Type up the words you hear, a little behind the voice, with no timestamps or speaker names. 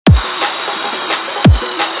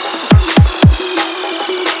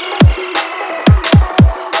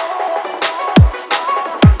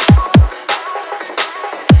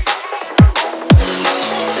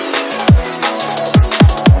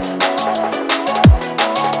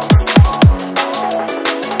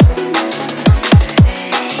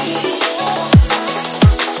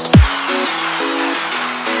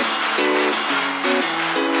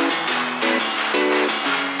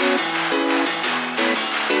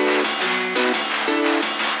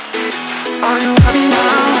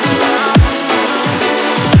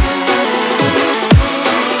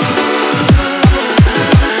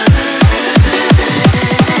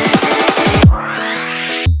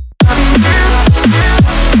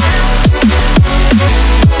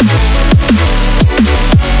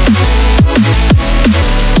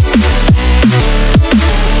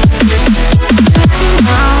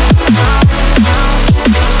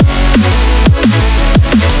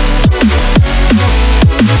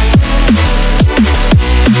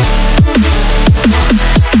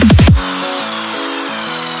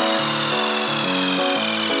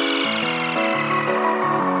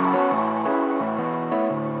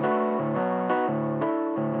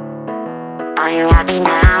Are you happy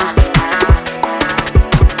now?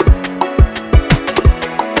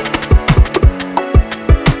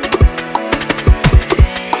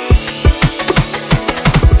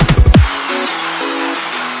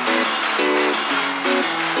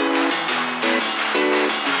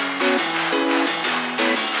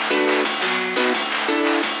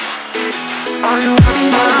 Are you happy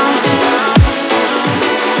now?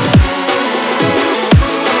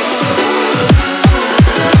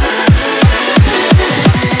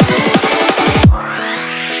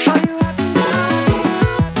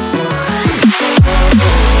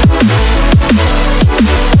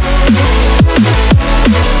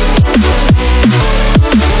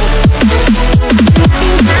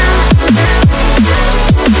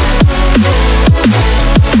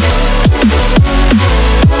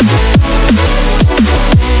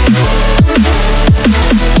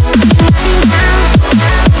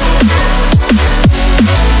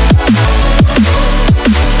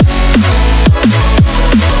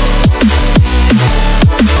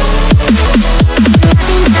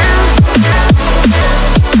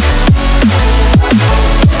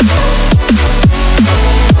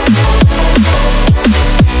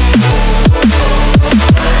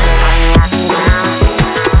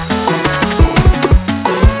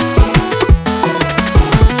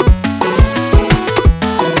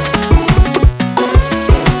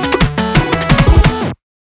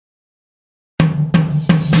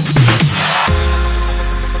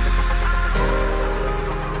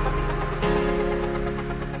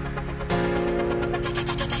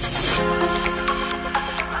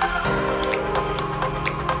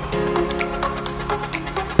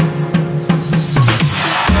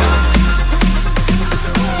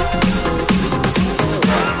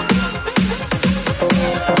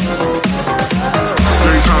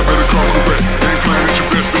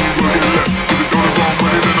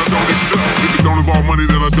 Money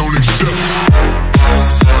that I don't accept.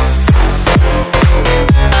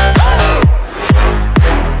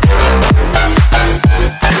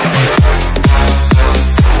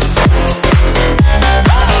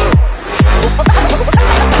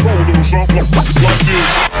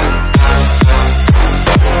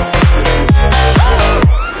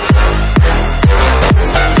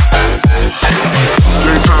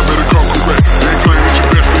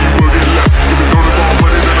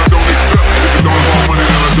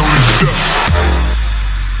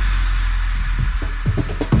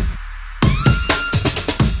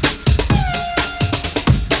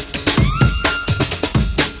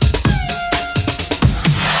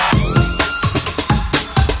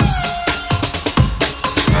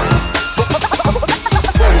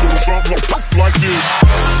 Like this.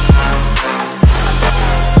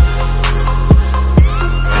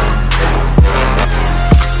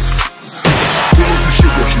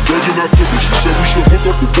 I took her. She said we should hook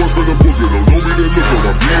up with boyfriend and booger. Don't know me, that liquor.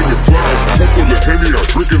 I'm being the clouds. Pool full of Henny, I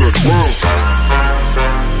drink and I drown.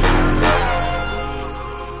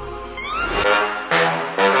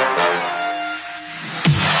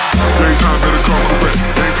 Daytime better come correct.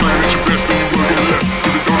 Ain't playing at your best, then you will get left.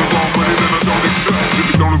 If it don't involve money, then I don't accept. If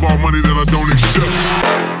it don't involve money, then I don't accept.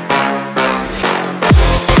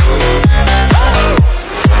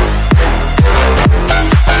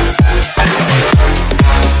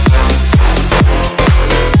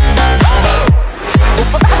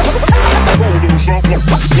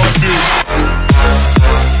 Like this.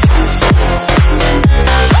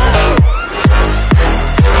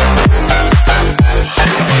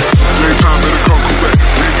 Daytime better come correct.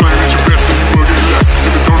 Ain't playing at your best, then you will get left.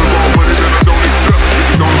 If it don't involve money, then I don't accept. If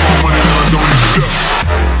it don't involve money, then I don't accept.